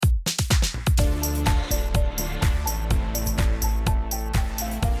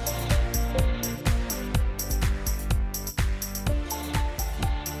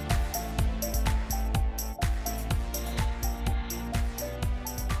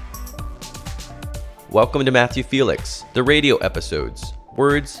Welcome to Matthew Felix, the radio episodes,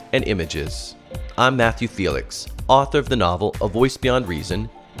 Words and Images. I'm Matthew Felix, author of the novel A Voice Beyond Reason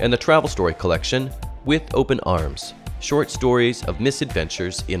and the travel story collection With Open Arms, short stories of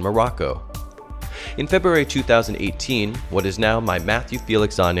misadventures in Morocco. In February 2018, what is now my Matthew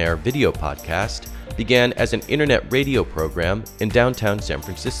Felix On Air video podcast began as an internet radio program in downtown San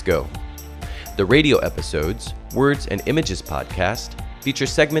Francisco. The radio episodes, Words and Images podcast, feature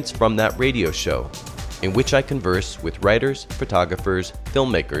segments from that radio show, in which I converse with writers, photographers,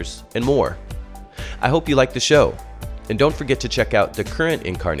 filmmakers, and more. I hope you like the show, and don't forget to check out the current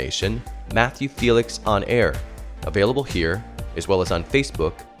incarnation, Matthew Felix On Air, available here, as well as on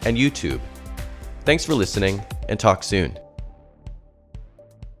Facebook and YouTube. Thanks for listening, and talk soon.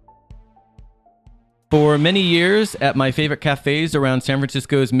 For many years, at my favorite cafes around San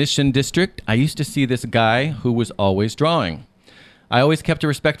Francisco's Mission District, I used to see this guy who was always drawing. I always kept a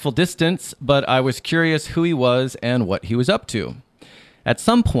respectful distance, but I was curious who he was and what he was up to. At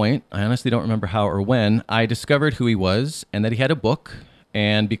some point, I honestly don't remember how or when, I discovered who he was and that he had a book.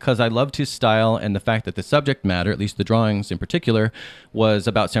 And because I loved his style and the fact that the subject matter, at least the drawings in particular, was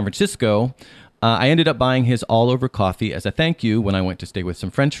about San Francisco, I ended up buying his All Over Coffee as a thank you when I went to stay with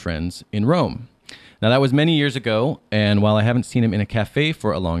some French friends in Rome. Now, that was many years ago, and while I haven't seen him in a cafe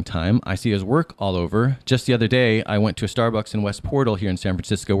for a long time, I see his work all over. Just the other day, I went to a Starbucks in West Portal here in San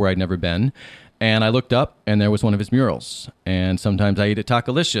Francisco where I'd never been, and I looked up, and there was one of his murals. And sometimes I eat at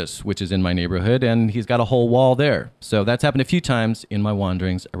Tacolicious, which is in my neighborhood, and he's got a whole wall there. So that's happened a few times in my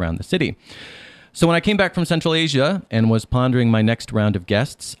wanderings around the city. So when I came back from Central Asia and was pondering my next round of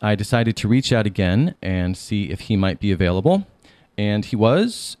guests, I decided to reach out again and see if he might be available. And he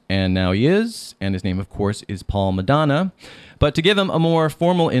was, and now he is, and his name, of course, is Paul Madonna. But to give him a more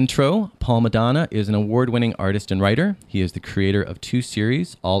formal intro, Paul Madonna is an award-winning artist and writer. He is the creator of 2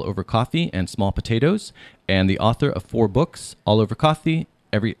 series, All Over Coffee and Small Potatoes, and the author of 4 books, All Over Coffee,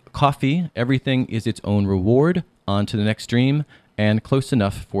 Everything is Its Own Reward, On to the Next Dream, and Close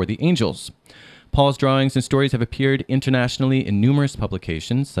Enough for the Angels. Paul's drawings and stories have appeared internationally in numerous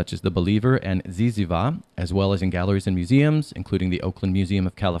publications, such as The Believer and Ziziva, as well as in galleries and museums, including the Oakland Museum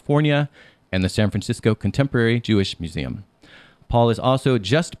of California and the San Francisco Contemporary Jewish Museum. Paul is also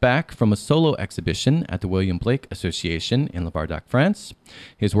just back from a solo exhibition at the William Blake Association in Le Bardac, France.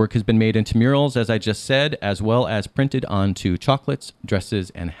 His work has been made into murals, as I just said, as well as printed onto chocolates, dresses,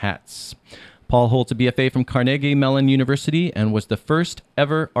 and hats. Paul holds a BFA from Carnegie Mellon University and was the first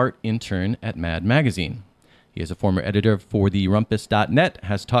ever art intern at Mad Magazine. He is a former editor for the Rumpus.net,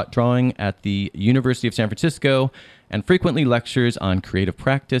 has taught drawing at the University of San Francisco, and frequently lectures on creative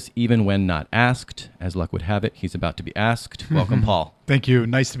practice, even when not asked. As luck would have it, he's about to be asked. Welcome, Paul. Thank you.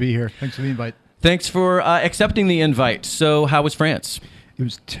 Nice to be here. Thanks for the invite. Thanks for accepting the invite. So how was France? It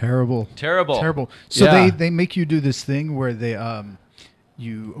was terrible. Terrible. So Yeah. they make you do this thing where they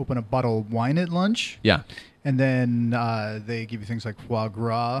you open a bottle of wine at lunch. Yeah. And then they give you things like foie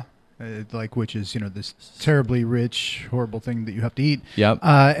gras, which is, this terribly rich, horrible thing that you have to eat. Yep.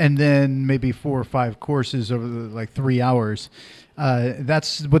 And then maybe 4 or 5 courses over 3 hours.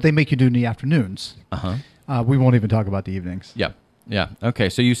 That's what they make you do in the afternoons. Uh-huh. We won't even talk about the evenings. Yeah. Okay,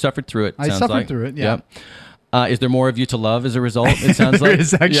 so you suffered through it, I sounds suffered like. through it, yeah. Yep. Is there more of you to love as a result, it sounds like? There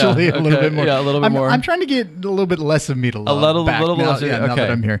is actually a little bit more. Yeah, a little bit more. I'm trying to get a little bit less of me to love. little back bit now, less. yeah, Okay. now that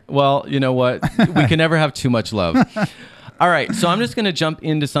I'm here. Well, you know what? We can never have too much love. All right, so I'm just going to jump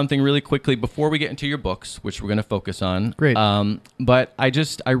into something really quickly before we get into your books, which we're going to focus on. Great. But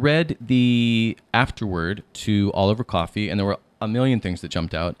I read the afterword to All Over Coffee, and there were a million things that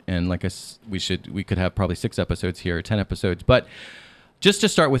jumped out. And we could have probably 6 episodes here, 10 episodes, but. Just to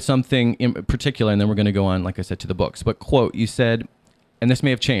start with something in particular, and then we're going to go on, like I said, to the books. But quote, you said, and this may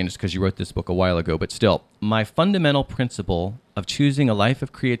have changed because you wrote this book a while ago, but still, my fundamental principle of choosing a life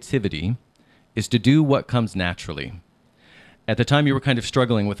of creativity is to do what comes naturally. At the time, you were kind of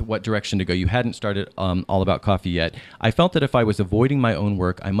struggling with what direction to go. You hadn't started All About Coffee yet. I felt that if I was avoiding my own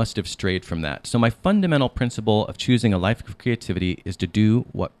work, I must have strayed from that. So my fundamental principle of choosing a life of creativity is to do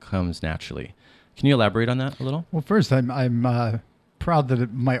what comes naturally. Can you elaborate on that a little? Well, first, I'm proud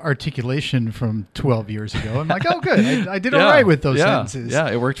that my articulation from 12 years ago, I'm like, oh, good. I did all right with those sentences. Yeah,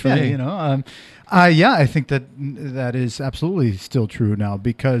 it worked for me. I think that is absolutely still true now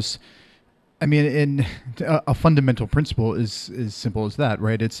because, a fundamental principle is as simple as that,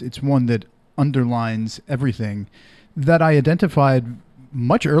 right? It's one that underlines everything that I identified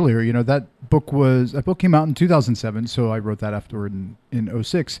much earlier. That book came out in 2007, so I wrote that afterward in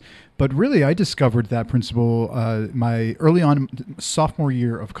 2006. But really, I discovered that principle my early on sophomore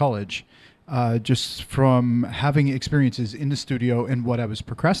year of college. just from having experiences in the studio and what I was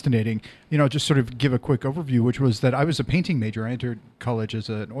procrastinating. Just sort of give a quick overview, which was that I was a painting major. I entered college as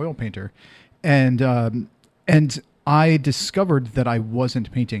an oil painter, and I discovered that I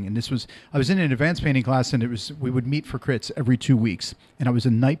wasn't painting. And I was in an advanced painting class, and we would meet for crits every 2 weeks. And I was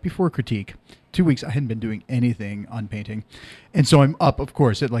a night before critique. 2 weeks, I hadn't been doing anything on painting. And so I'm up, of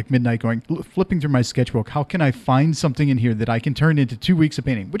course, at like midnight flipping through my sketchbook. How can I find something in here that I can turn into 2 weeks of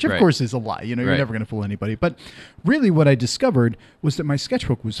painting? Which of course is a lie. You're never going to fool anybody. But really what I discovered was that my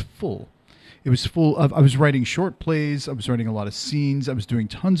sketchbook was full. It was full of, I was writing short plays, I was writing a lot of scenes, I was doing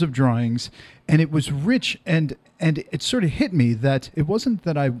tons of drawings, and it was rich, and it sort of hit me that it wasn't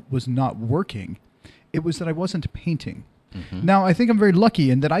that I was not working, it was that I wasn't painting. Mm-hmm. Now, I think I'm very lucky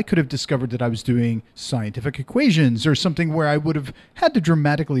in that I could have discovered that I was doing scientific equations or something where I would have had to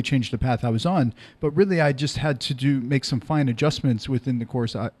dramatically change the path I was on. But really, I just had to make some fine adjustments within the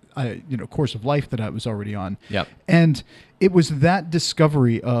course of life that I was already on. Yep. And it was that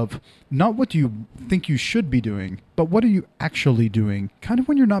discovery of not what do you think you should be doing, but what are you actually doing, kind of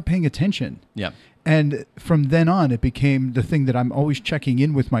when you're not paying attention. Yeah. And from then on, it became the thing that I'm always checking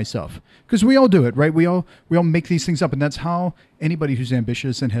in with myself. Because we all do it, right? We all make these things up. And that's how anybody who's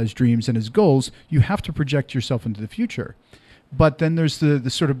ambitious and has dreams and has goals, you have to project yourself into the future. But then there's the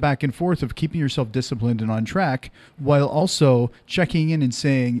sort of back and forth of keeping yourself disciplined and on track while also checking in and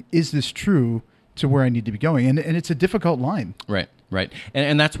saying, is this true to where I need to be going? And it's a difficult line. Right.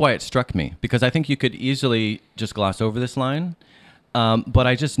 And that's why it struck me, because I think you could easily just gloss over this line. But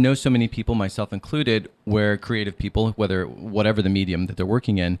I just know so many people, myself included, where creative people, whatever the medium that they're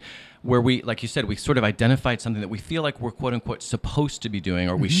working in, where we, like you said, we sort of identified something that we feel like we're quote unquote supposed to be doing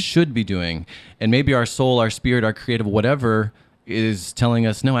or we should be doing. And maybe our soul, our spirit, our creative, whatever is telling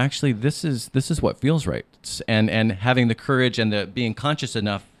us, no, actually, this is what feels right. And having the courage and the being conscious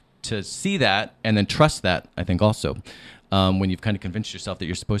enough to see that and then trust that, I think also. When you've kind of convinced yourself that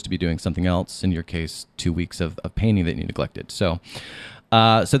you're supposed to be doing something else, in your case, 2 weeks of painting that you neglected. So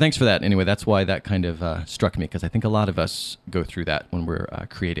thanks for that. Anyway, that's why that kind of struck me, because I think a lot of us go through that when we're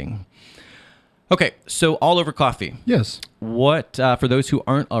creating. Okay, so All Over Coffee. Yes. What, for those who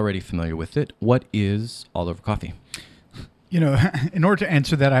aren't already familiar with it, what is All Over Coffee? In order to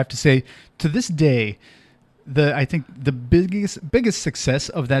answer that, I have to say, to this day, I think the biggest success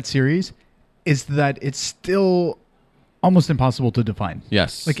of that series is that it's still almost impossible to define.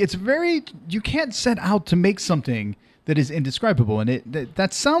 Yes. Like you can't set out to make something that is indescribable. And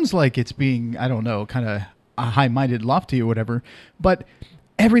that sounds like it's being, I don't know, kind of a high-minded, lofty or whatever, but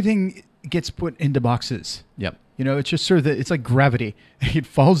everything gets put into boxes. Yep. It's just sort of it's like gravity. It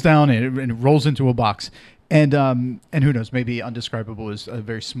falls down and it rolls into a box. And who knows, maybe undescribable is a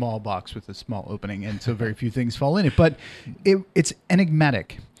very small box with a small opening, and so very few things fall in it. But it's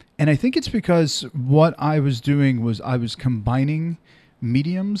enigmatic. And I think it's because what I was doing was I was combining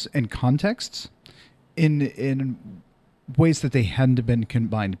mediums and contexts in ways that they hadn't been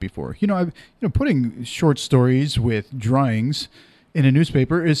combined before. Putting short stories with drawings in a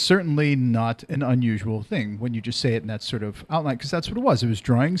newspaper is certainly not an unusual thing when you just say it in that sort of outline, because that's what it was. It was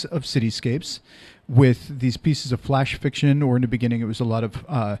drawings of cityscapes with these pieces of flash fiction, or in the beginning it was a lot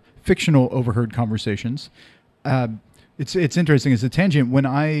of fictional overheard conversations. It's interesting as a tangent. When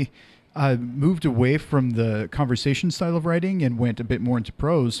I moved away from the conversation style of writing and went a bit more into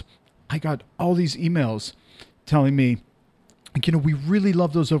prose, I got all these emails telling me, we really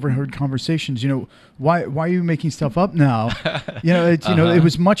love those overheard conversations. Why are you making stuff up now? It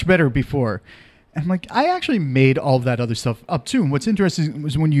was much better before. And I'm like, I actually made all of that other stuff up too. And what's interesting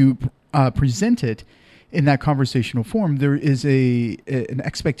was when you present it in that conversational form, there is an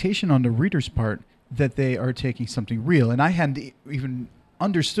expectation on the reader's part that they are taking something real. And I hadn't even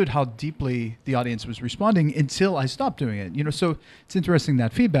understood how deeply the audience was responding until I stopped doing it. So it's interesting,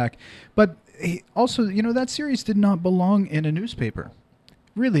 that feedback. But also, that series did not belong in a newspaper.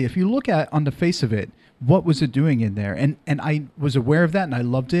 Really, if you look at on the face of it, what was it doing in there? And I was aware of that, and I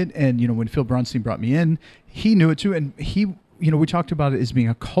loved it. And, when Phil Bronstein brought me in, he knew it too. And we talked about it as being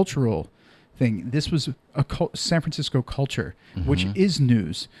a cultural thing. This was a San Francisco culture, which is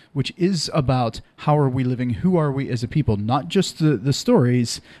news, which is about how are we living, who are we as a people, not just the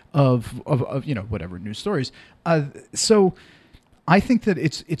stories of whatever news stories. So I think that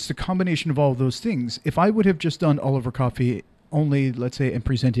it's the combination of all of those things. If I would have just done All Over Coffee only, let's say, and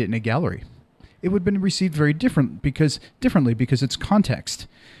present it in a gallery, it would have been received very differently because it's context.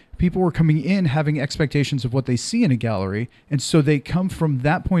 People were coming in having expectations of what they see in a gallery, and so they come from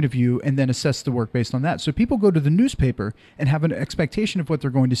that point of view and then assess the work based on that. So people go to the newspaper and have an expectation of what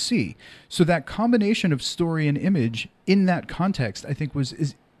they're going to see. So that combination of story and image in that context, I think,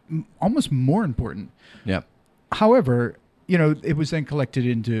 is almost more important. Yeah. However, it was then collected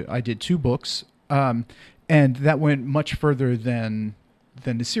into, I did 2 books, and that went much further than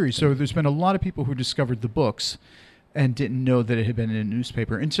the series. So there's been a lot of people who discovered the books and didn't know that it had been in a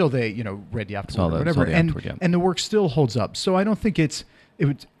newspaper until they, read the afterword or whatever. And the work still holds up. So I don't think it's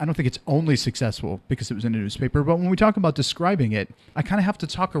only successful because it was in a newspaper. But when we talk about describing it, I kind of have to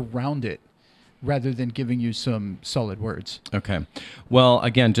talk around it rather than giving you some solid words. Okay. Well,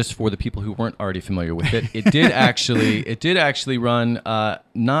 again, just for the people who weren't already familiar with it, it did actually run,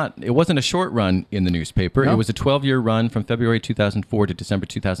 it wasn't a short run in the newspaper. No? It was a 12-year run from February 2004 to December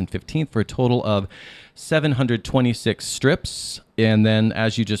 2015 for a total of 726 strips. And then,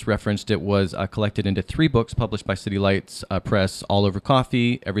 as you just referenced, it was collected into 3 books published by City Lights Press, All Over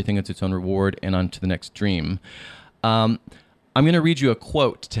Coffee, Everything Is Its Own Reward, and On to the Next Dream. I'm going to read you a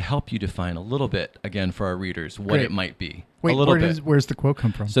quote to help you define a little bit, again, for our readers, what Great. it might be. Wait, a little bit. Where's the quote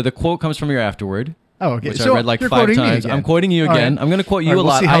come from? So the quote comes from your afterword. Oh, okay. Which So I read like you're 5 quoting me times. again. I'm quoting you again. All I'm going to quote you right, a we'll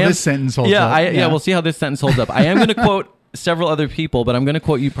lot. see how this sentence holds up. Yeah, we'll see how this sentence holds up. I am going to quote several other people, but I'm going to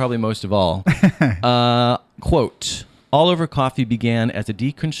quote you probably most of all. Quote, All Over Coffee began as a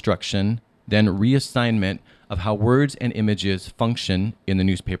deconstruction, then reassignment of how words and images function in the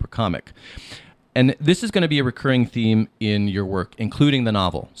newspaper comic. And this is going to be a recurring theme in your work, including the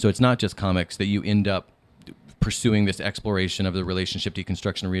novel. So it's not just comics that you end up pursuing this exploration of the relationship,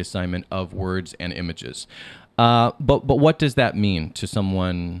 deconstruction, reassignment of words and images. But what does that mean to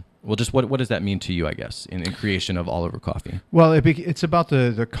someone? Well, just what does that mean to you, I guess, in creation of All Over Coffee? Well, it's about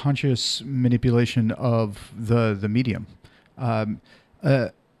the conscious manipulation of the medium.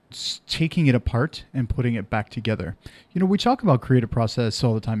 Taking it apart and putting it back together. We talk about creative process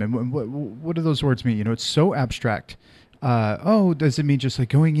all the time, and what do those words mean? It's so abstract. Does it mean just like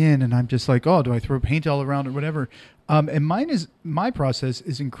going in and I'm just like, do I throw paint all around or whatever? And my process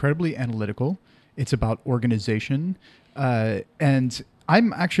is incredibly analytical. It's about organization, and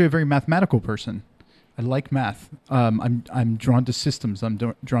I'm actually a very mathematical person. I like math. I'm drawn to systems.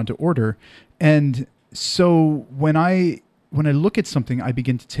 I'm drawn to order, and so when I look at something, I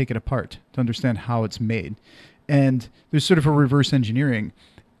begin to take it apart to understand how it's made. And there's sort of a reverse engineering.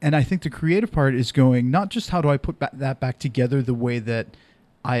 And I think the creative part is going, not just how do I put that back together the way that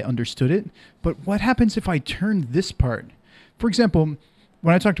I understood it, but what happens if I turn this part? For example,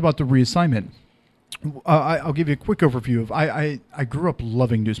 when I talked about the reassignment, I'll give you a quick overview of, I grew up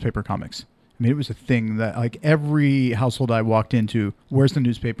loving newspaper comics. I mean, it was a thing that like every household I walked into, where's the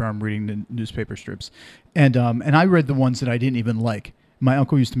newspaper? I'm reading the newspaper strips. And I read the ones that I didn't even like. My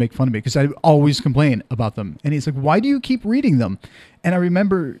uncle used to make fun of me because I always complain about them. And he's like, why do you keep reading them? And I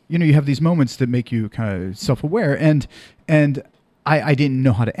remember, you have these moments that make you kind of self-aware. And I didn't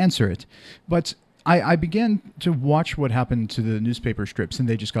know how to answer it. But I began to watch what happened to the newspaper strips, and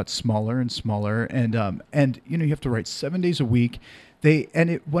they just got smaller and smaller. And you have to write 7 days a week.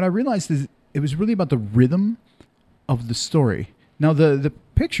 What I realized is it was really about the rhythm of the story. Now, the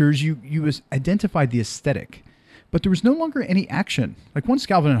pictures, you identified the aesthetic, but there was no longer any action. Like once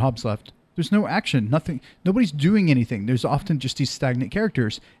Calvin and Hobbes left, there's no action, nothing. Nobody's doing anything. There's often just these stagnant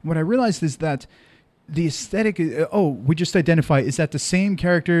characters. And what I realized is that the aesthetic, we just identify, is that the same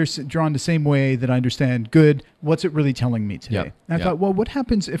characters drawn the same way that I understand? Good. What's it really telling me today? Yep. And I thought, well, what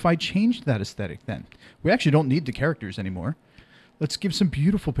happens if I change that aesthetic then? We actually don't need the characters anymore. Let's give some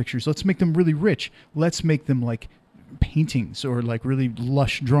beautiful pictures. Let's make them really rich. Let's make them like paintings or like really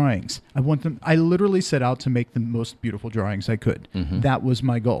lush drawings. I literally set out to make the most beautiful drawings I could. Mm-hmm. That was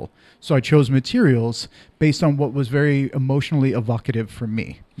my goal. So I chose materials based on what was very emotionally evocative for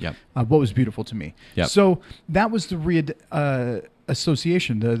me. Yep. What was beautiful to me. Yep. So that was the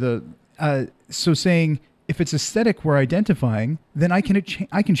association. So saying, if it's aesthetic we're identifying, then I can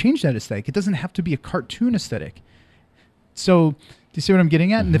change that aesthetic. It doesn't have to be a cartoon aesthetic. So, do you see what I'm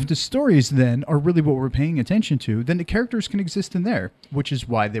getting at? Mm-hmm. And if the stories then are really what we're paying attention to, then the characters can exist in there, which is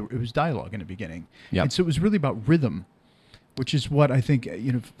why it was dialogue in the beginning. Yep. And so it was really about rhythm, which is what I think,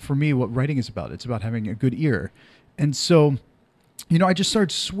 for me, what writing is about. It's about having a good ear. And so, I just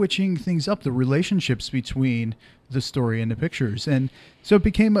started switching things up, the relationships between the story and the pictures. And so it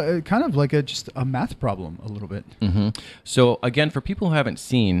became a kind of like just a math problem a little bit. Mm-hmm. So again, for people who haven't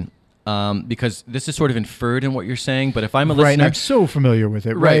seen, because this is sort of inferred in what you're saying, but if I'm a listener... Right, and I'm so familiar with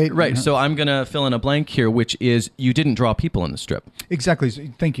it, right? Right. So I'm going to fill in a blank here, which is you didn't draw people in the strip. Exactly.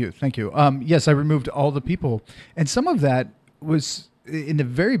 Thank you. Yes, I removed all the people. And some of that was, in the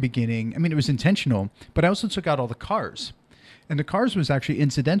very beginning, it was intentional, but I also took out all the cars. And the cars was actually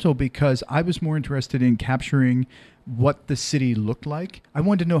incidental because I was more interested in capturing what the city looked like. I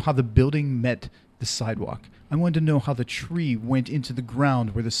wanted to know how the building met the sidewalk. I wanted to know how the tree went into the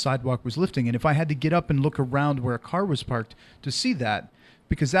ground where the sidewalk was lifting. And if I had to get up and look around where a car was parked to see that,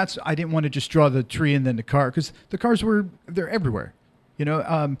 because I didn't want to just draw the tree and then the car, because the cars they're everywhere.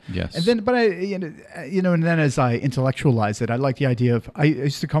 Yes. And then, but and then as I intellectualize it, I like the idea of, I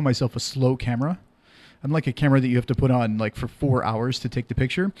used to call myself a slow camera. I'm like a camera that you have to put on like for 4 hours to take the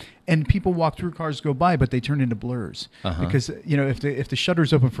picture, and people walk through, cars go by, but they turn into blurs because if the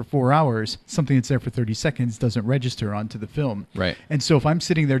shutter's open for 4 hours, something that's there for 30 seconds doesn't register onto the film. Right. And so if I'm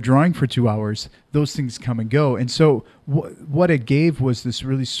sitting there drawing for 2 hours, those things come and go. And so what it gave was this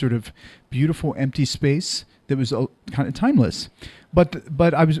really sort of beautiful empty space that was kind of timeless. But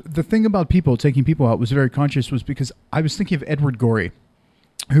the thing about taking people out was very conscious, was because I was thinking of Edward Gorey,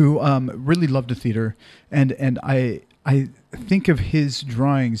 who really loved the theater, and I think of his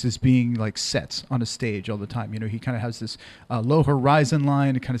drawings as being like sets on a stage all the time. He kind of has this low horizon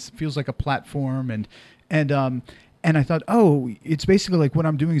line. It kind of feels like a platform, and I thought, it's basically like what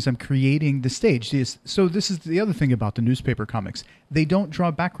I'm doing is I'm creating the stage. So this is the other thing about the newspaper comics. They don't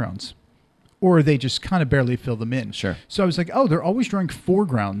draw backgrounds, or they just kind of barely fill them in. Sure. So I was like, they're always drawing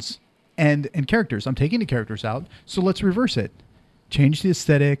foregrounds and characters. I'm taking the characters out, so let's reverse it. Change the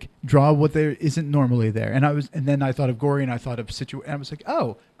aesthetic, draw what there isn't normally there. And then I thought of Gorey, and I thought of and I was like,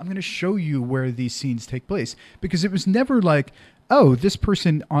 I'm going to show you where these scenes take place. Because it was never like, this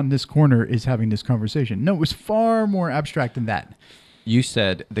person on this corner is having this conversation. No, it was far more abstract than that. You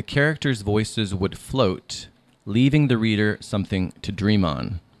said the characters' voices would float, leaving the reader something to dream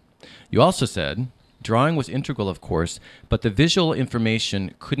on. You also said drawing was integral, of course, but the visual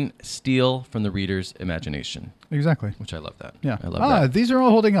information couldn't steal from the reader's imagination. Exactly. Which I love that. Yeah. I love that. These are all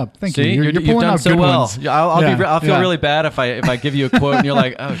holding up. Thank you. See, You're you've pulling done out so good well. ones. Yeah, I'll feel really bad if I give you a quote and you're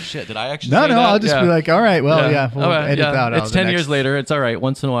like, oh shit, did I actually say that? I'll just be like, all right, well, we'll edit that out. It's 10 years later. It's all right,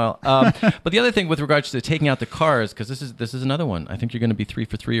 once in a while. But the other thing with regards to taking out the cars, because this is another one. I think you're going to be 3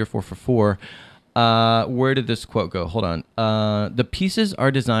 for 3 or 4 for 4. Where did this quote go? Hold on. The pieces are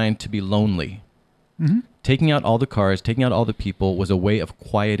designed to be lonely. Mm-hmm. Taking out all the cars, taking out all the people was a way of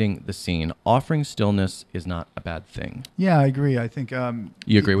quieting the scene. Offering stillness is not a bad thing. Yeah, I agree. I think...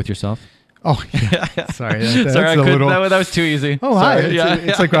 you agree with yourself? Oh, yeah. Sorry. That was too easy. Oh, sorry. Hi.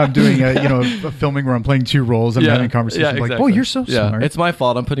 It's like when I'm doing a filming where I'm playing two roles and having conversations. Yeah, exactly. Like, you're so smart. It's my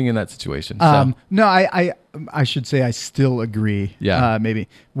fault. I'm putting you in that situation. So. No, I should say I still agree. Yeah. Maybe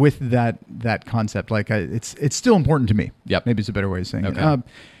with that concept. Like it's still important to me. Yep. Maybe it's a better way of saying it.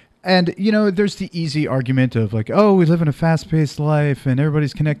 And, there's the easy argument of like, we live in a fast-paced life and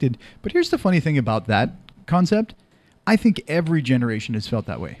everybody's connected. But here's the funny thing about that concept. I think every generation has felt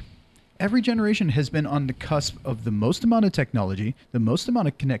that way. Every generation has been on the cusp of the most amount of technology, the most amount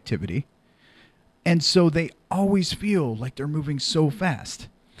of connectivity. And so they always feel like they're moving so fast.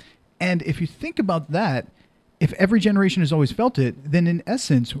 And if you think about that, if every generation has always felt it, then in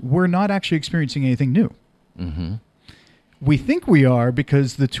essence, we're not actually experiencing anything new. Mm-hmm. We think we are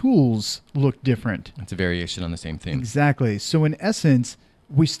because the tools look different. It's a variation on the same thing. Exactly. So in essence,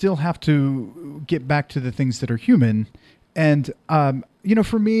 we still have to get back to the things that are human. And,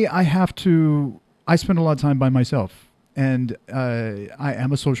 for me, I spend a lot of time by myself. And I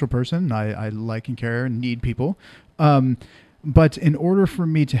am a social person. I like and care and need people. But in order for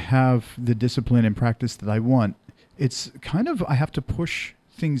me to have the discipline and practice that I want, it's kind of, I have to push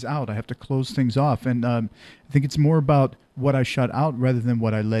things out. I have to close things off. And I think it's more about what I shut out rather than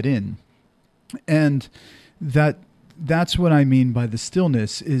what I let in. And that's what I mean by the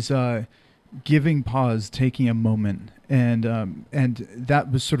stillness is giving pause, taking a moment. And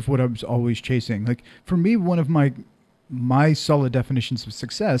that was sort of what I was always chasing. Like for me, one of my solid definitions of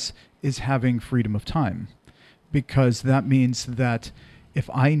success is having freedom of time, because that means that if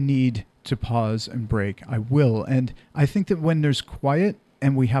I need to pause and break, I will. And I think that when there's quiet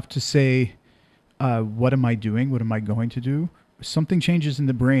and we have to say, what am I doing? What am I going to do? Something changes in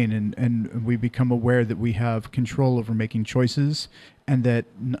the brain and we become aware that we have control over making choices and that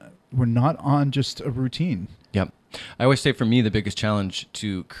we're not on just a routine. Yep. I always say for me, the biggest challenge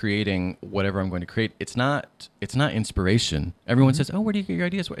to creating whatever I'm going to create, it's not inspiration. Everyone says, where do you get your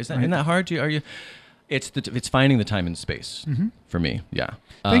ideas? Isn't that hard? It's finding the time and space for me. Yeah.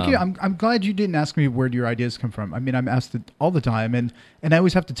 Thank you. I'm glad you didn't ask me where do your ideas come from. I mean, I'm asked it all the time, and I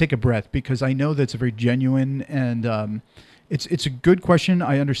always have to take a breath because I know that's a very genuine and it's a good question.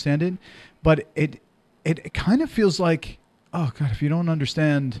 I understand it, but it kind of feels like, oh God, if you don't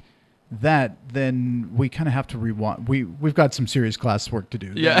understand that, then we kind of have to rewind. We've got some serious class work to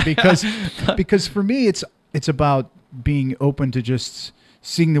do. Yeah. because for me, it's about being open to just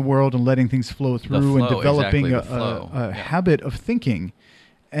seeing the world and letting things flow through and developing a habit of thinking.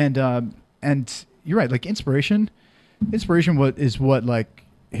 And you're right. Like inspiration what like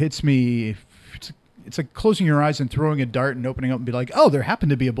hits me. It's like closing your eyes and throwing a dart and opening up and be like, oh, there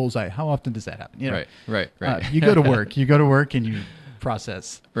happened to be a bullseye. How often does that happen? You know? Right. You go to work. You go to work and you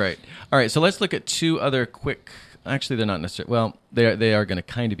process. Right. All right. So let's look at two other quick. Actually, they're not necessarily. Well, they are going to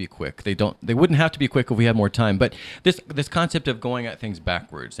kind of be quick. They wouldn't have to be quick if we had more time. But this concept of going at things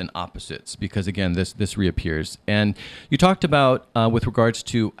backwards and opposites, because again, this reappears. And you talked about with regards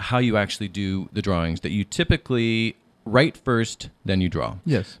to how you actually do the drawings that you typically write first, then you draw.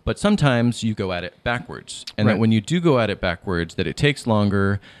 Yes. But sometimes you go at it backwards, and Right. that when you do go at it backwards, that it takes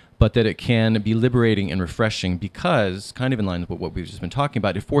longer, but that it can be liberating and refreshing because, kind of in line with what we've just been talking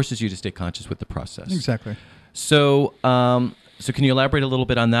about, it forces you to stay conscious with the process. Exactly. So, so can you elaborate a little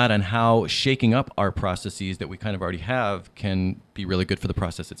bit on that, on how shaking up our processes that we kind of already have can be really good for the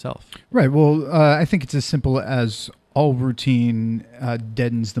process itself? Right. Well, I think it's as simple as all routine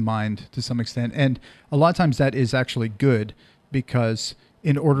deadens the mind to some extent. And a lot of times that is actually good because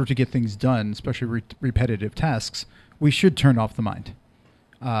in order to get things done, especially repetitive tasks, we should turn off the mind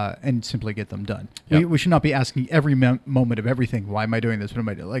and simply get them done. Yep. We should not be asking every moment of everything, why am I doing this? What am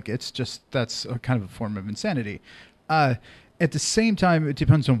I doing? Like, it's just, that's a kind of a form of insanity. At the same time, it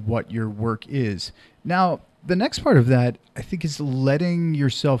depends on what your work is. Now, the next part of that, I think, is letting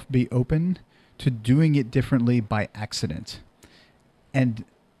yourself be open to doing it differently by accident. And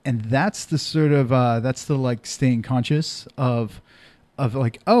that's the sort of, that's the like staying conscious of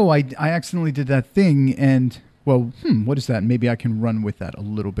like, oh, I accidentally did that thing and, well, what is that? Maybe I can run with that a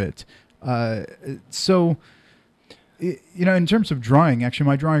little bit. So, you know, in terms of drawing, actually,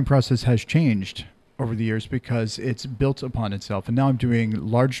 my drawing process has changed over the years because it's built upon itself. And now I'm doing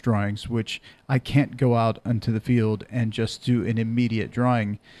large drawings, which I can't go out onto the field and just do an immediate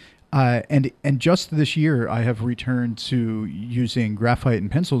drawing. And just this year, I have returned to using graphite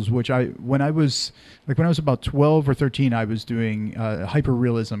and pencils, which when I was about 12 or 13, I was doing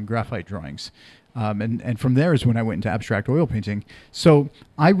hyperrealism graphite drawings. And from there is when I went into abstract oil painting. So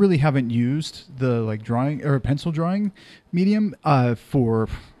I really haven't used the like drawing or pencil drawing medium for,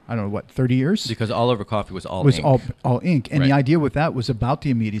 I don't know, 30 years? Because All Over Coffee was all ink. all ink. And the idea with that was about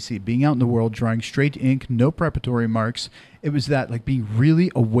the immediacy, being out in the world, drawing straight ink, no preparatory marks. It was that like being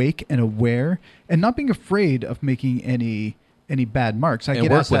really awake and aware and not being afraid of making any bad marks. I And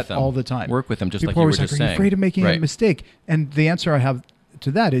get work asked with that them. all the time. Work with them, just People like you are were always just like, saying. Are you afraid of making a Right. mistake? And the answer I have to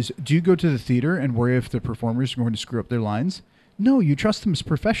that is, do you go to the theater and worry if the performers are going to screw up their lines? No, you trust them as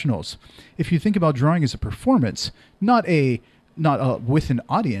professionals. If you think about drawing as a performance, not with an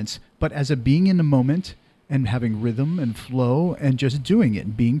audience, but as a being in the moment and having rhythm and flow and just doing it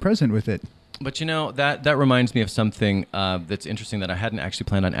and being present with it. But you know, that reminds me of something that's interesting that I hadn't actually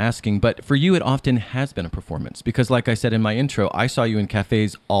planned on asking. But for you, it often has been a performance because, like I said in my intro, I saw you in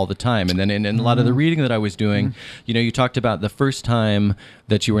cafes all the time. And then in a lot of the reading that I was doing, you know, you talked about the first time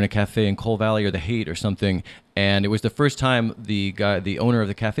that you were in a cafe in Cole Valley or The Haight or something. And it was the first time the owner of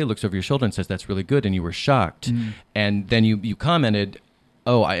the cafe looks over your shoulder and says, "That's really good." And you were shocked. And then you commented,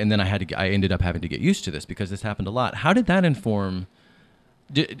 and then I ended up having to get used to this because this happened a lot. How did that inform?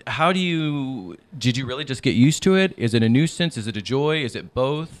 Did you really just get used to it? Is it a nuisance? Is it a joy? Is it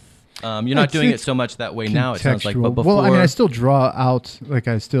both? You're not doing it so much that way now. It sounds like, but before. Well, I mean, I still draw out. Like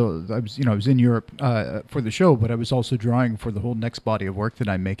I was in Europe for the show, but I was also drawing for the whole next body of work that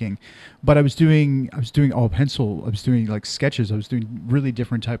I'm making. But I was doing all pencil. I was doing like sketches. I was doing really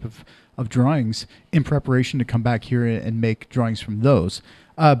different type of drawings in preparation to come back here and make drawings from those.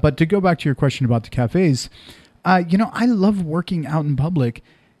 But to go back to your question about the cafes. You know, I love working out in public.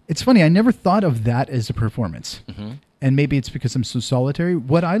 It's funny. I never thought of that as a performance. And maybe it's because I'm so solitary.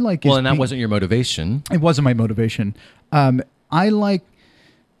 What I like is... Well, and that wasn't your motivation. It wasn't my motivation. I like...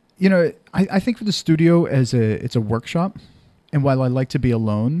 You know, I think of the studio as it's a workshop. And while I like to be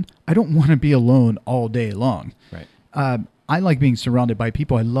alone, I don't want to be alone all day long. Right. I like being surrounded by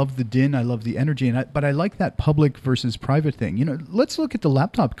people. I love the din. I love the energy. But I like that public versus private thing. You know, let's look at the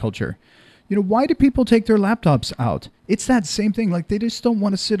laptop culture. You know, why do people take their laptops out? It's that same thing. Like, they just don't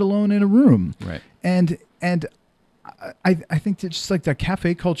want to sit alone in a room. Right. And I think that just like that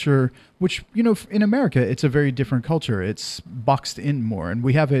cafe culture, which, you know, in America, it's a very different culture. It's boxed in more. And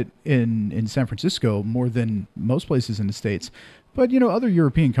we have it in San Francisco more than most places in the States. But, you know, other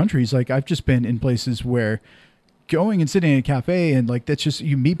European countries, like I've just been in places where going and sitting in a cafe and like that's just,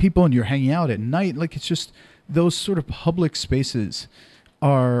 you meet people and you're hanging out at night. Like, it's just those sort of public spaces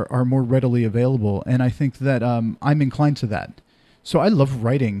are more readily available. And I think that I'm inclined to that. So I love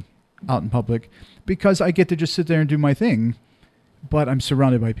writing out in public because I get to just sit there and do my thing, but I'm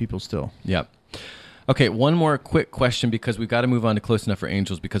surrounded by people still. Yep. Okay, one more quick question because we've got to move on to Close Enough for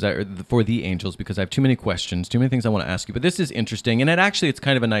Angels because for the Angels because I have too many questions, too many things I want to ask you. But this is interesting, and it's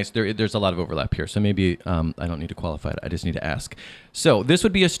kind of a nice. There's a lot of overlap here, so maybe I don't need to qualify it. I just need to ask. So this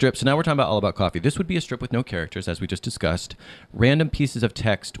would be a strip. So now we're talking about All About Coffee. This would be a strip with no characters, as we just discussed. Random pieces of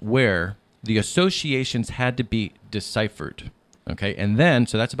text where the associations had to be deciphered. Okay, and then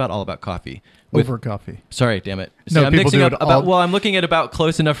so that's about All About Coffee. Over coffee. Sorry, damn it. No, I'm people mixing do up it about. all- Well, I'm looking at about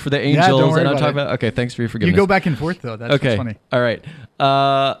Close Enough for the don't Angels, worry and I'm about talking it. about. Okay, thanks for your forgiveness. You go back and forth though. That's Okay, what's funny. all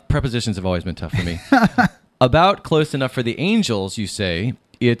right. Prepositions have always been tough for me. About Close Enough for the Angels, you say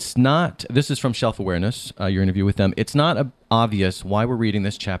it's not. This is from Shelf Awareness. Your interview with them. It's not obvious why we're reading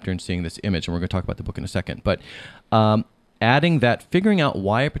this chapter and seeing this image, and we're going to talk about the book in a second. But adding that figuring out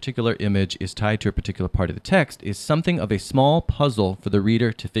why a particular image is tied to a particular part of the text is something of a small puzzle for the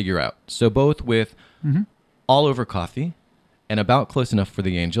reader to figure out. So both with All Over Coffee and About Close Enough for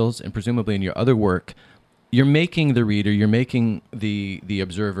the Angels, and presumably in your other work, you're making the reader, you're making the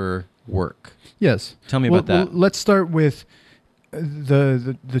observer work. Yes. Tell me about that. Well, let's start with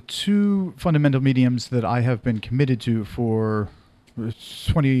the two fundamental mediums that I have been committed to for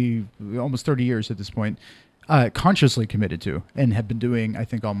 20, almost 30 years at this point, consciously committed to, and have been doing, I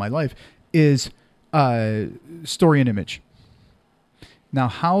think, all my life, is story and image. Now,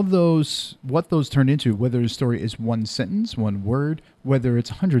 what those turn into, whether a story is one sentence, one word, whether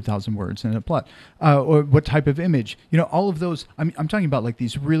it's 100,000 words in a plot, or what type of image, all of those, I'm talking about like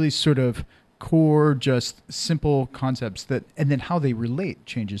these really sort of core, just simple concepts and then how they relate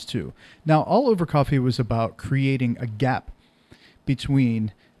changes too. Now, All Over Coffee was about creating a gap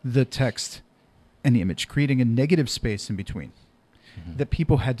between the text and the image, creating a negative space in between that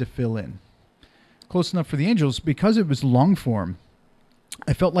people had to fill in. Close Enough for the Angels, because it was long form,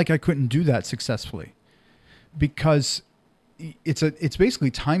 I felt like I couldn't do that successfully because it's basically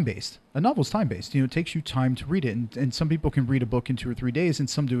time-based. A novel's time-based. It takes you time to read it, and some people can read a book in 2 or 3 days, and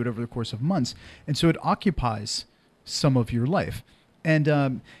some do it over the course of months, and so it occupies some of your life. And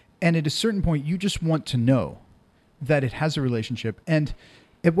at a certain point, you just want to know that it has a relationship. And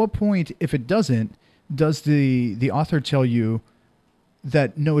at what point, if it doesn't, does the author tell you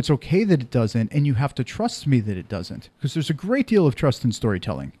that, no, it's okay that it doesn't, and you have to trust me that it doesn't? Because there's a great deal of trust in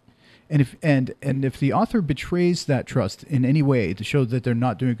storytelling. And if the author betrays that trust in any way to show that they're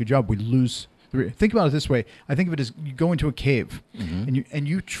not doing a good job, we lose. Think about it this way. I think of it as you go into a cave and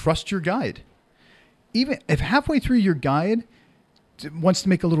you trust your guide. Even if halfway through your guide wants to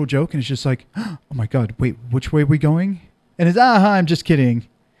make a little joke and it's just like, oh my God, wait, which way are we going? And it's, I'm just kidding.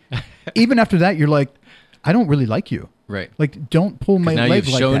 Even after that, you're like, I don't really like you. Right. Like, don't pull my now leg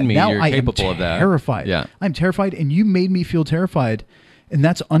you've like shown that. me Now you're I capable am of that. terrified. Yeah. I'm terrified, and you made me feel terrified, and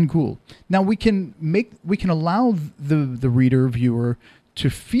that's uncool. Now we can allow the reader, viewer, to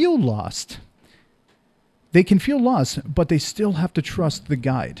feel lost. They can feel lost, but they still have to trust the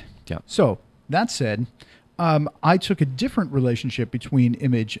guide. Yeah. So that said, I took a different relationship between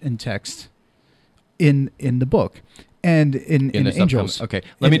image and text in the book. And in Angels. Okay,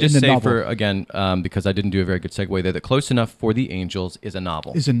 let me just say novel. because I didn't do a very good segue there, that Close Enough for the Angels is a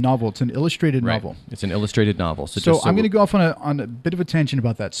novel. Is a novel. It's an illustrated novel. It's an illustrated novel. So I'm going to go off on a bit of a tangent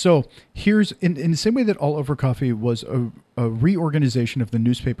about that. So here's, in the same way that All Over Coffee was a reorganization of the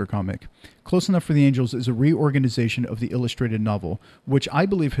newspaper comic, Close Enough for the Angels is a reorganization of the illustrated novel, which I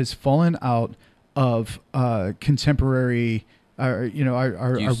believe has fallen out of contemporary, our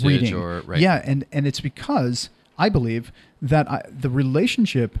reading. Yeah, and it's because I believe that the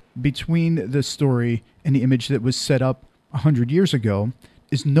relationship between the story and the image that was set up 100 years ago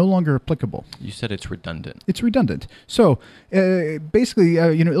is no longer applicable. You said it's redundant. It's redundant. So basically,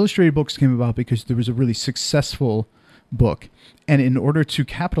 illustrated books came about because there was a really successful book. And in order to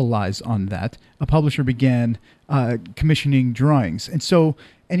capitalize on that, a publisher began commissioning drawings. And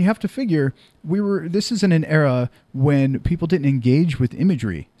you have to figure, this is in an era when people didn't engage with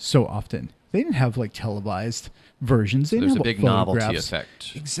imagery so often. They didn't have like televised versions. They There's didn't a have big novelty photographs.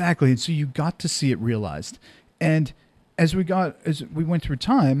 effect. Exactly. And so you got to see it realized. And as we went through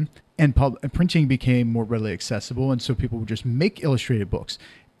time and printing became more readily accessible, and so people would just make illustrated books.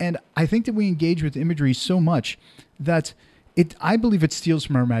 And I think that we engage with imagery so much that I believe it steals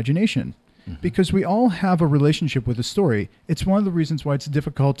from our imagination. Because we all have a relationship with a story. It's one of the reasons why it's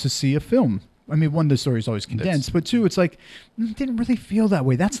difficult to see a film. I mean, one, the story is always condensed, but two, it's like, didn't really feel that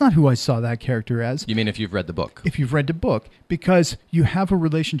way. That's not who I saw that character as. You mean if you've read the book? If you've read the book, because you have a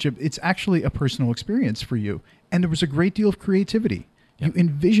relationship. It's actually a personal experience for you. And there was a great deal of creativity. Yep. You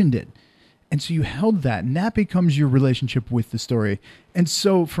envisioned it. And so you held that, and that becomes your relationship with the story. And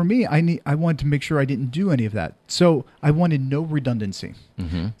so for me, I wanted to make sure I didn't do any of that. So I wanted no redundancy.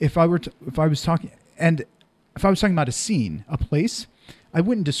 If I was talking, And if I was talking about a scene, a place, I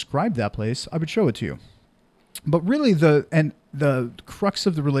wouldn't describe that place. I would show it to you. But really, the crux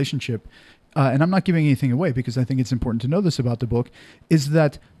of the relationship, and I'm not giving anything away because I think it's important to know this about the book, is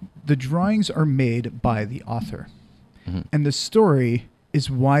that the drawings are made by the author. Mm-hmm. And the story is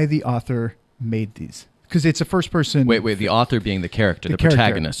why the author made these. Because it's a first person. Wait, the author being the character, the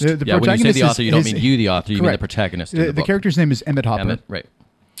protagonist. The protagonist. When you say the author, you don't mean you, the author, you correct. mean the protagonist. The character's name is Emmett Hopper. Emmett, right.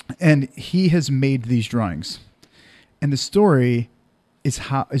 And he has made these drawings. And the story is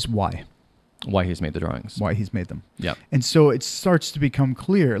why. Why he's made the drawings. Why he's made them. Yeah. And so it starts to become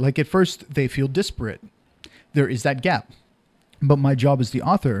clear. Like at first, they feel disparate. There is that gap. But my job as the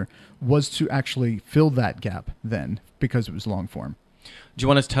author was to actually fill that gap then because it was long form. Do you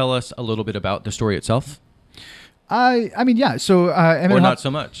want to tell us a little bit about the story itself? I mean, yeah. So Emmett or not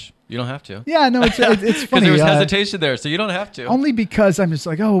so much. You don't have to. Yeah, no, it's funny. Because there was hesitation there, so you don't have to. Only because I'm just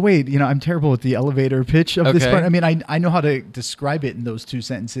like, oh, wait, I'm terrible at the elevator pitch of this part. I mean, I know how to describe it in those two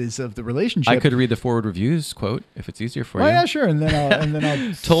sentences of the relationship. I could read the forward reviews quote if it's easier for you. Oh, yeah, sure. And then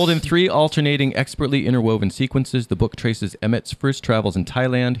I'll Told in 3 alternating, expertly interwoven sequences, the book traces Emmett's first travels in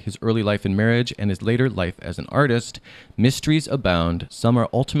Thailand, his early life in marriage, and his later life as an artist. Mysteries abound. Some are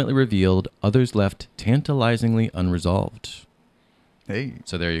ultimately revealed, others left tantalizingly unresolved. Hey.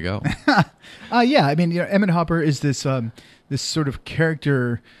 So there you go. Yeah, I mean, Emmett Hopper is this this sort of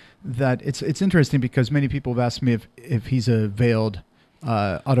character that it's interesting because many people have asked me if he's a veiled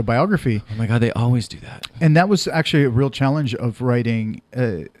autobiography. Oh my God, they always do that. And that was actually a real challenge of writing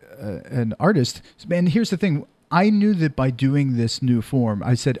an artist. And here's the thing: I knew that by doing this new form,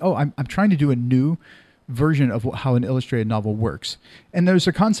 I said, "Oh, I'm trying to do a new version of how an illustrated novel works." And there's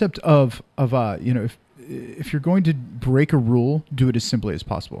a concept of if you're going to break a rule, do it as simply as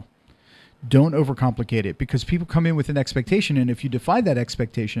possible. Don't overcomplicate it because people come in with an expectation, and if you defy that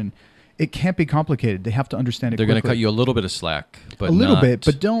expectation, it can't be complicated. They have to understand it They're quickly. going to cut you a little bit of slack, but a little bit,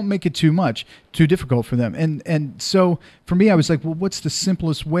 but don't make it too much, too difficult for them. And so for me, I was like, well, what's the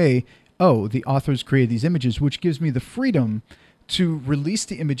simplest way? Oh, the authors created these images, which gives me the freedom to release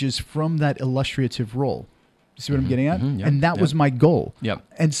the images from that illustrative role. You see what I'm getting at? Mm-hmm, yep, and that was my goal. Yep.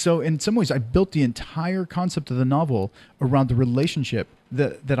 And so in some ways, I built the entire concept of the novel around the relationship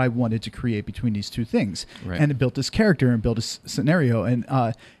that I wanted to create between these two things. Right. And it built this character and built a scenario.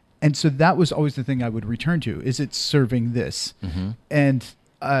 And so that was always the thing I would return to. Is it serving this? Mm-hmm. And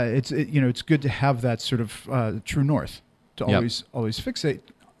it's good to have that sort of true north to always fixate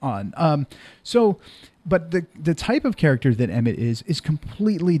on. But the type of character that Emmett is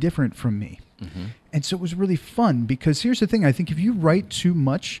completely different from me. Mm-hmm. And so it was really fun because here's the thing. I think if you write too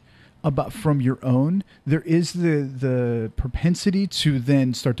much from your own, there is the propensity to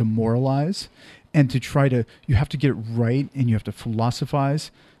then start to moralize and to you have to get it right and you have to philosophize.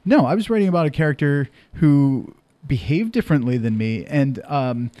 No, I was writing about a character who behaved differently than me. And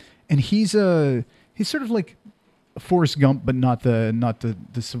he's sort of like Forrest Gump, but not the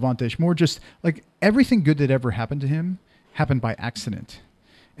savantish, more just like everything good that ever happened to him happened by accident.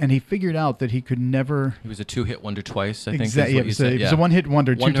 And he figured out that he could never... He was a 2-hit wonder twice, I think. Exactly. It was a one-hit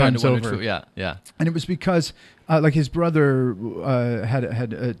wonder two times over. Yeah. And it was because like his brother had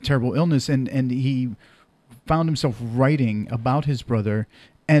a terrible illness and he found himself writing about his brother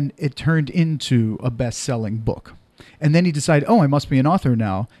and it turned into a best-selling book. And then he decided, I must be an author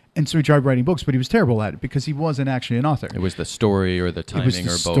now. And so he tried writing books, but he was terrible at it because he wasn't actually an author. It was the story or the timing or both. It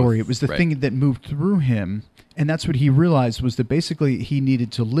was the story. It was the thing that moved through him. And that's what he realized was that basically he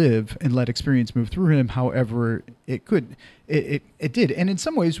needed to live and let experience move through him however it could. It did. And in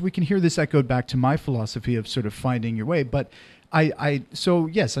some ways, we can hear this echoed back to my philosophy of sort of finding your way. But so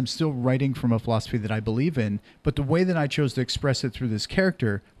yes, I'm still writing from a philosophy that I believe in. But the way that I chose to express it through this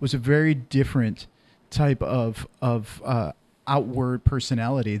character was a very different type of outward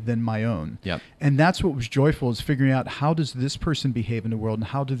personality than my own. Yep. And that's what was joyful, is figuring out how does this person behave in the world and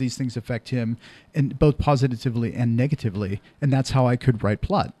how do these things affect him, and both positively and negatively. And that's how I could write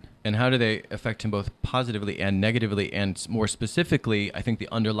plot. And how do they affect him both positively and negatively? And more specifically, I think the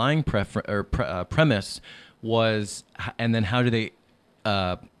underlying premise was, and then how do they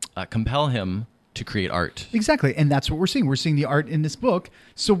compel him to create art? Exactly. And that's what we're seeing. We're seeing the art in this book.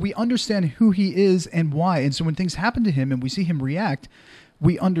 So we understand who he is and why. And so when things happen to him and we see him react,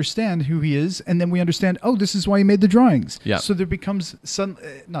 we understand who he is. And then we understand, this is why he made the drawings. Yeah. So there becomes,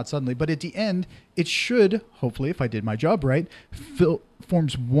 not suddenly, but at the end, it should, hopefully, if I did my job right,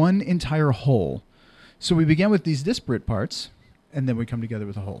 forms one entire whole. So we began with these disparate parts, and then we come together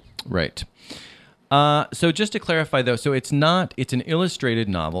with a whole. Right. So just to clarify, though, so it's an illustrated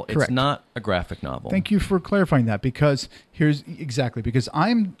novel. Correct. It's not a graphic novel. Thank you for clarifying that, because because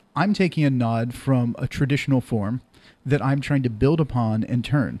I'm taking a nod from a traditional form that I'm trying to build upon and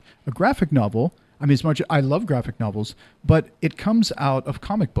turn. A graphic novel, I mean, as much I love graphic novels, but it comes out of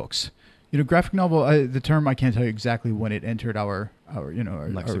comic books. Graphic novel, the term, I can't tell you exactly when it entered our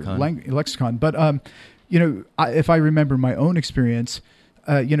lexicon. But, if I remember my own experience,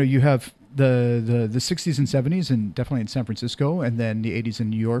 you have the 60s and 70s, and definitely in San Francisco, and then the 80s in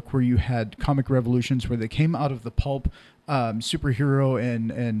New York, where you had comic revolutions where they came out of the pulp superhero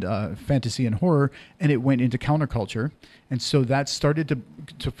and fantasy and horror, and it went into counterculture. And so that started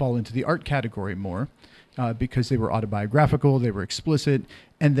to fall into the art category more. Because they were autobiographical, they were explicit,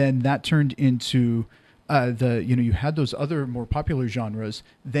 and then that turned into you had those other more popular genres,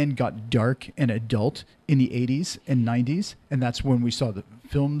 then got dark and adult in the 80s and 90s, and that's when we saw the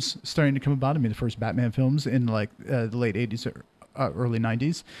films starting to come about. I mean, the first Batman films in the late 80s or early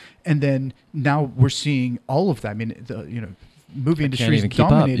 90s, and then now we're seeing all of that. I mean, movie industry is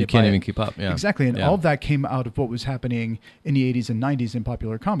dominated. You can't even keep up. Yeah. Exactly. And all of that came out of what was happening in the 80s and 90s in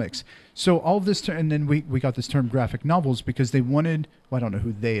popular comics. So all of this, and then we got this term graphic novels because they wanted, well, I don't know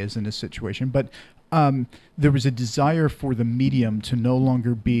who they is in this situation, but there was a desire for the medium to no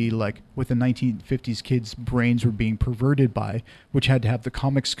longer be like what the 1950s kids' brains were being perverted by, which had to have the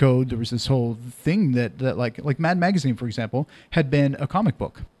comics code. There was this whole thing that like Mad Magazine, for example, had been a comic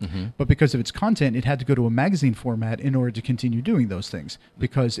book. Mm-hmm. But because of its content, it had to go to a magazine format in order to continue doing those things,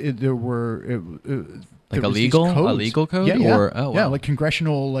 because there were illegal code? Yeah. Or, oh, wow. Yeah, like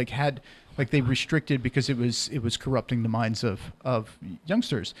congressional, they restricted because it was corrupting the minds of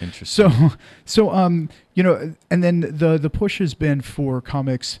youngsters. Interesting. So and then the push has been for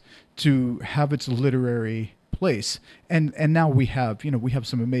comics to have its literary place, and now we have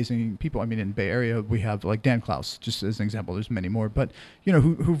some amazing people. I mean, in Bay Area we have like Dan Klaus, just as an example. There's many more, but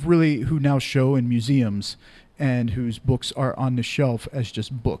who now show in museums, and whose books are on the shelf as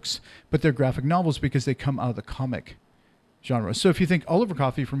just books, but they're graphic novels because they come out of the comic genre. So if you think Oliver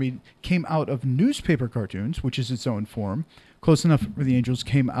Coffey, for me, came out of newspaper cartoons, which is its own form, Close Enough for the Angels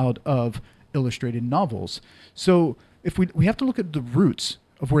came out of illustrated novels. So if we have to look at the roots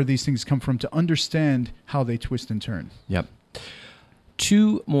of where these things come from to understand how they twist and turn. Yep.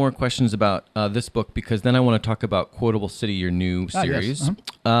 Two more questions about this book, because then I want to talk about Quotable City, your new series. Yes.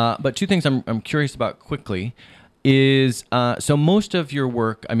 Uh-huh. But two things I'm curious about quickly is, so most of your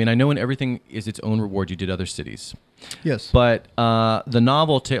work, I mean, I know in Everything Is Its Own Reward, you did other cities. Yes. But the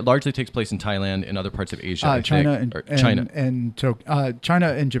novel largely takes place in Thailand and other parts of Asia. China and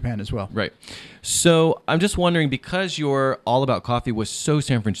Japan as well. Right. So I'm just wondering, because you're all about coffee was so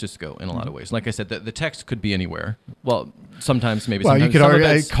San Francisco in a lot of ways. Like I said, the text could be anywhere. Well, sometimes maybe. Well, sometimes, you could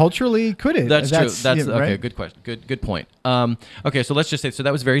argue culturally, could it? That's true. That's right? Okay. Good question. Good point. Okay, so let's just say, so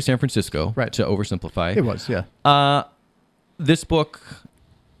that was very San Francisco. Right. To oversimplify. It was, yeah. This book.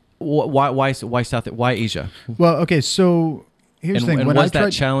 Why South? Why Asia? Well, okay. So here's the thing. And when was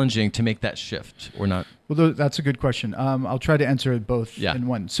that challenging to make that shift or not? Well, that's a good question. I'll try to answer it both in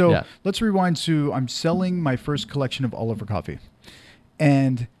one. So let's rewind to, I'm selling my first collection of Oliver Coffey,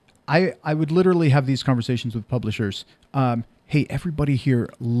 and I would literally have these conversations with publishers. Hey, everybody here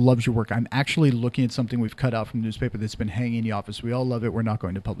loves your work. I'm actually looking at something we've cut out from the newspaper that's been hanging in the office. We all love it. We're not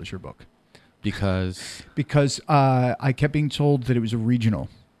going to publish your book because I kept being told that it was a regional.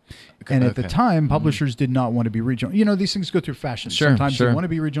 And at the time, publishers did not want to be regional. These things go through fashion. Sure, sometimes they want to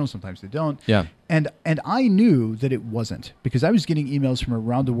be regional, sometimes they don't. Yeah. And I knew that it wasn't, because I was getting emails from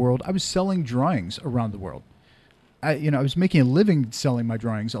around the world. I was selling drawings around the world. I was making a living selling my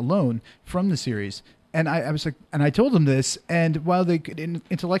drawings alone from the series. And I was like, and I told them this, and while they could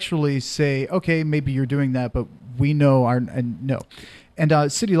intellectually say, okay, maybe you're doing that, but we know no. And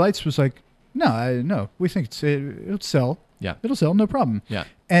City Lights was like, no, we think it'll sell. Yeah, it'll sell, no problem. Yeah,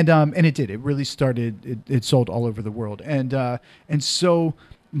 and it did. It really started. It sold all over the world, and so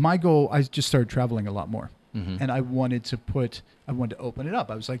my goal, I just started traveling a lot more, and I wanted to open it up.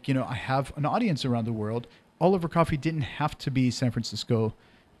 I was like, I have an audience around the world. Oliver Coffey didn't have to be San Francisco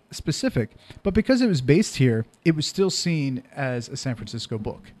specific, but because it was based here, it was still seen as a San Francisco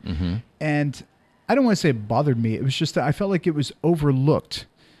book, and I don't want to say it bothered me. It was just that I felt like it was overlooked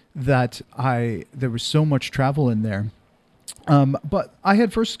that there was so much travel in there. But I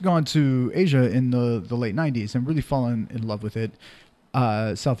had first gone to Asia in the late 90s and really fallen in love with it,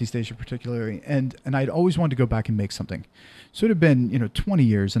 Southeast Asia particularly, and I'd always wanted to go back and make something. So it had been 20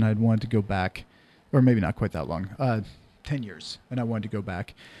 years, and I'd wanted to go back, or maybe not quite that long, 10 years, and I wanted to go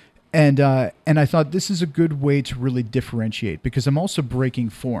back. And I thought this is a good way to really differentiate, because I'm also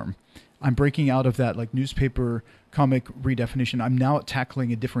breaking form. I'm breaking out of that like newspaper comic redefinition. I'm now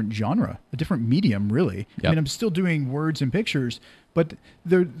tackling a different genre, a different medium, really. Yep. I mean, I'm still doing words and pictures, but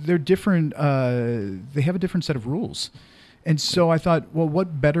they're different. They have a different set of rules. And so I thought, well,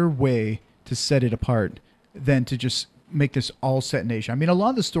 what better way to set it apart than to just make this all set in Asia? I mean, a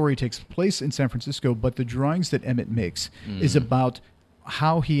lot of the story takes place in San Francisco, but the drawings that Emmett makes is about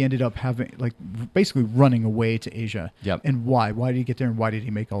how he ended up having, like, basically running away to Asia. Yep. And why did he get there, and why did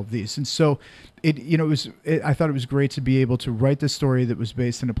he make all of these? And so I thought it was great to be able to write this story that was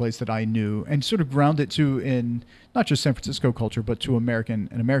based in a place that I knew and sort of ground it to in not just San Francisco culture, but to an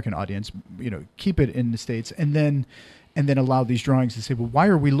American audience, keep it in the States, and then allow these drawings to say, well, why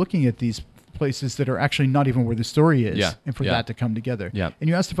are we looking at these places that are actually not even where the story is? Yeah. And for Yeah. that to come together. Yeah. And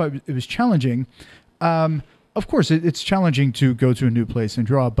you asked if it was challenging. Of course, it's challenging to go to a new place and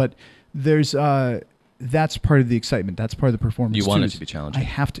draw, but there's that's part of the excitement. That's part of the performance. You want too. it to be challenging. I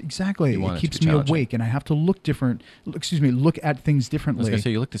have to, exactly. You want It it to keeps be me challenging. awake, and I have to look at things I differently. was going to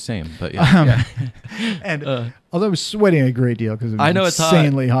say, you look the same, but yeah. And although I was sweating a great deal because it was I know it's hot.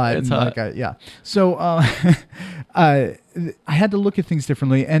 insanely hot. It's and hot. So I had to look at things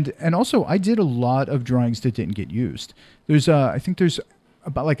differently, and also I did a lot of drawings that didn't get used. I think there's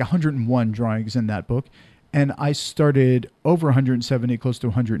about like 101 drawings in that book, and I started over 170, close to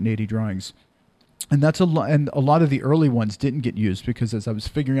 180 drawings. And that's a lot. And a lot of the early ones didn't get used because as I was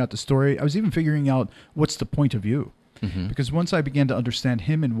figuring out the story, I was even figuring out what's the point of view. Mm-hmm. Because once I began to understand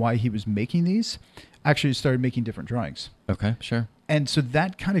him and why he was making these, I actually started making different drawings. Okay, sure. And so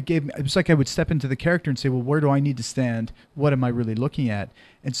that kind of gave me, it was like I would step into the character and say, well, where do I need to stand? What am I really looking at?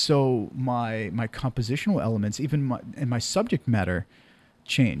 And so my compositional elements, even my subject matter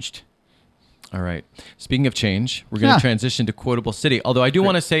changed. All right. Speaking of change, we're going to transition to Quotable City. Although I do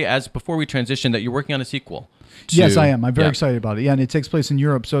want to say, before we transition, that you're working on a sequel. Yes, I am. I'm very excited about it. Yeah, and it takes place in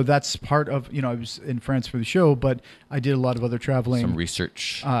Europe, so that's part of. I was in France for the show, but I did a lot of other traveling. Some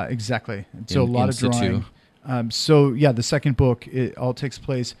research. Exactly. And so a lot of situ. drawing. So yeah, the second book it all takes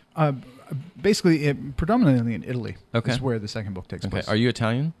place basically predominantly in Italy. Okay. Is where the second book takes place. Are you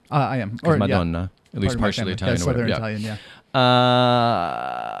Italian? I am. Or Madonna, at least Part of my partially family. Italian. Yeah, or whatever. Southern Italian.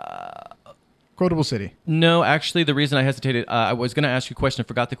 Yeah. Quotable City. No, actually, the reason I hesitated, I was going to ask you a question. I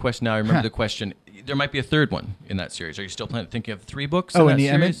forgot the question. Now I remember the question. There might be a third one in that series. Are you still thinking of 3 books? Oh, in in that the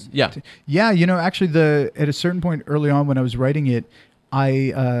Emmett? series? Yeah. Yeah, actually, at a certain point early on when I was writing it,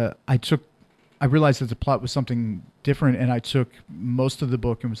 I realized that the plot was something different, and I took most of the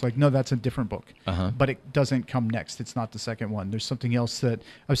book and was like, no, that's a different book. Uh-huh. But it doesn't come next. It's not the second one. There's something else that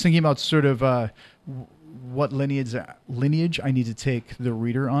I was thinking about, sort of what lineage I need to take the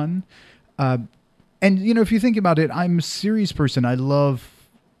reader on. And, if you think about it, I'm a series person. I love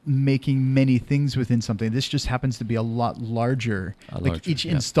making many things within something. This just happens to be a lot larger. Each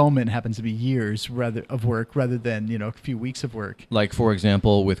installment happens to be years of work rather than, a few weeks of work. Like, for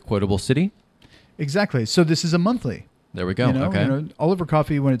example, with Quotable City? Exactly. So this is a monthly. There we go. Okay. Oliver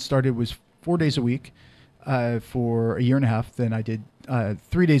Coffey, when it started, was 4 days a week for a year and a half. Then I did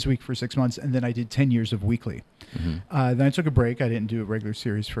 3 days a week for 6 months, and then I did 10 years of weekly. Mm-hmm. Then I took a break. I didn't do a regular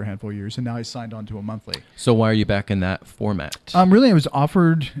series for a handful of years, and now I signed on to a monthly. So why are you back in that format? Really, I was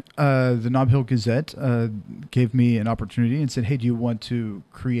offered, the Nob Hill Gazette gave me an opportunity and said, hey, do you want to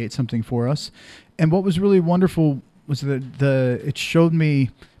create something for us? And what was really wonderful was that it showed me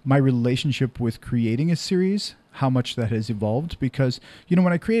my relationship with creating a series, how much that has evolved. Because,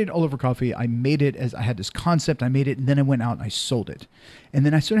 when I created Oliver Coffey, I made it as I had this concept, I made it, and then I went out and I sold it. And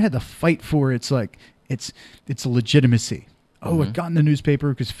then I sort of had to fight for its a legitimacy. Oh, it got in the newspaper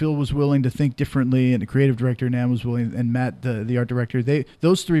because Phil was willing to think differently, and the creative director, Nan, was willing, and Matt, the art director,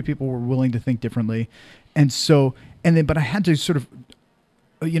 those 3 people were willing to think differently. And so, but I had to sort of,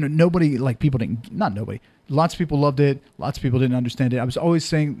 nobody, like, people didn't, not nobody, lots of people loved it, lots of people didn't understand it. I was always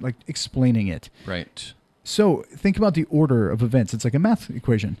saying, like, explaining it. Right. So think about the order of events. It's like a math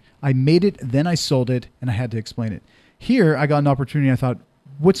equation. I made it, then I sold it, and I had to explain it. Here, I got an opportunity. I thought,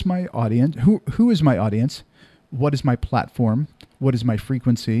 what's my audience? Who is my audience? What is my platform? What is my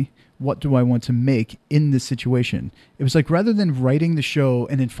frequency? What do I want to make in this situation? It was like, rather than writing the show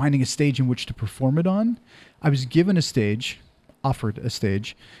and then finding a stage in which to perform it on, I was given a stage, offered a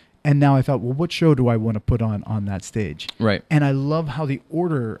stage, and now I thought, well, what show do I want to put on that stage? Right. And I love how the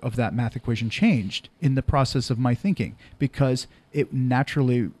order of that math equation changed in the process of my thinking, because it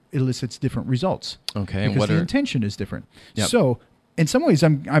naturally elicits different results. Okay. Because the intention is different. Yep. So in some ways,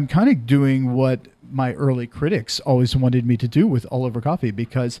 I'm kind of doing what my early critics always wanted me to do with Oliver Coffey,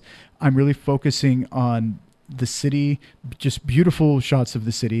 because I'm really focusing on the city, just beautiful shots of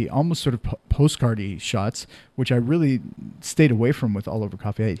the city, almost sort of postcardy shots, which I really stayed away from with All Over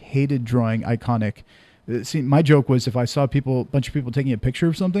Coffee. I hated drawing iconic. See, my joke was if I saw a bunch of people taking a picture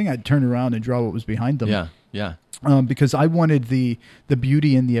of something, I'd turn around and draw what was behind them. Yeah. Because I wanted the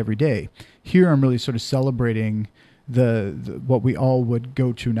beauty in the everyday. Here, I'm really sort of celebrating the what we all would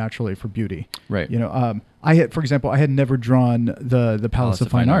go to naturally for beauty. Right. For example, I had never drawn the Palace of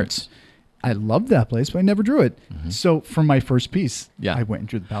Fine Arts. I loved that place, but I never drew it. Mm-hmm. So for my first piece, I went and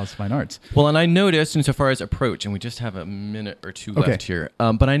drew the Palace of Fine Arts. Well, and I noticed, insofar as approach, and we just have a minute or two left here,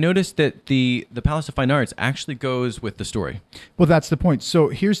 but I noticed that the Palace of Fine Arts actually goes with the story. Well, that's the point. So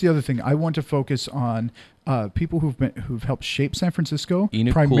here's the other thing. I want to focus on people who've helped shape San Francisco.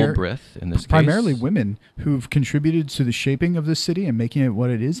 Ina Coolbrith, in this primarily case. Women who've contributed to the shaping of this city and making it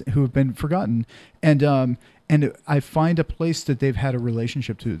what it is, who have been forgotten. And I find a place that they've had a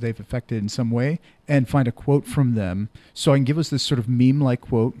relationship to, they've affected in some way, and find a quote from them. So I can give us this sort of meme-like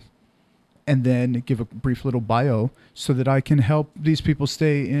quote and then give a brief little bio so that I can help these people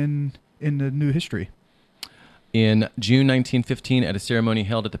stay in the new history. In June 1915, at a ceremony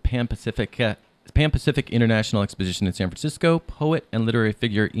held at the Pan Pacific International Exposition in San Francisco, poet and literary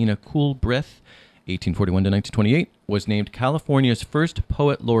figure Ina Coolbrith, 1841 to 1928, was named California's first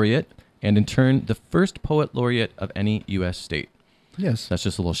poet laureate, and in turn, the first poet laureate of any U.S. state. Yes. That's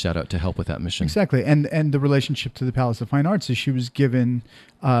just a little shout out to help with that mission. Exactly. And the relationship to the Palace of Fine Arts is she was given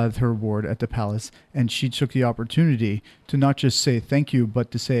her award at the Palace, and she took the opportunity to not just say thank you, but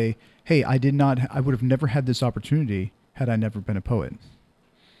to say, hey, I would have never had this opportunity had I never been a poet.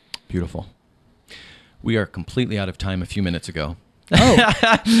 Beautiful. We are completely out of time a few minutes ago.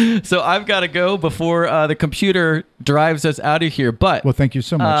 Oh. So I've got to go before the computer drives us out of here. But well, thank you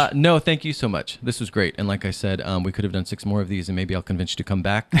so much. No, thank you so much. This was great. And like I said, we could have done 6 more of these, and maybe I'll convince you to come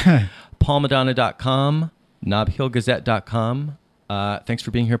back. PaulMadonna.com, NobHillGazette.com. Thanks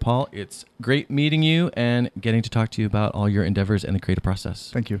for being here, Paul. It's great meeting you and getting to talk to you about all your endeavors and the creative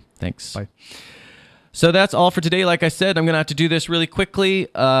process. Thank you. Thanks. Bye. So that's all for today. Like I said, I'm going to have to do this really quickly.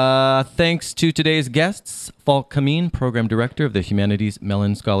 Thanks to today's guests, Falk Kameen, Program Director of the Humanities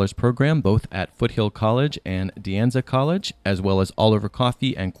Mellon Scholars Program, both at Foothill College and De Anza College, as well as All Over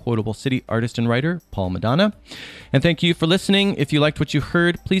Coffee and Quotable City artist and writer, Paul Madonna. And thank you for listening. If you liked what you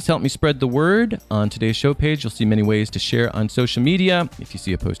heard, please help me spread the word. On today's show page, you'll see many ways to share on social media. If you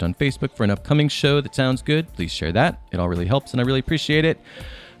see a post on Facebook for an upcoming show that sounds good, please share that. It all really helps, and I really appreciate it.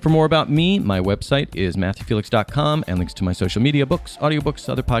 For more about me, my website is MatthewFelix.com, and links to my social media, books, audiobooks,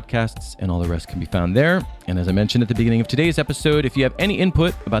 other podcasts, and all the rest can be found there. And as I mentioned at the beginning of today's episode, if you have any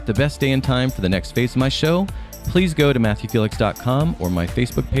input about the best day and time for the next phase of my show, please go to MatthewFelix.com or my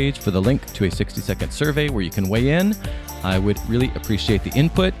Facebook page for the link to a 60-second survey where you can weigh in. I would really appreciate the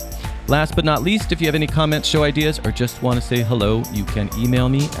input. Last but not least, if you have any comments, show ideas, or just want to say hello, you can email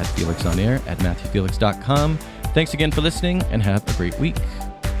me at felixonair@MatthewFelix.com. Thanks again for listening, and have a great week.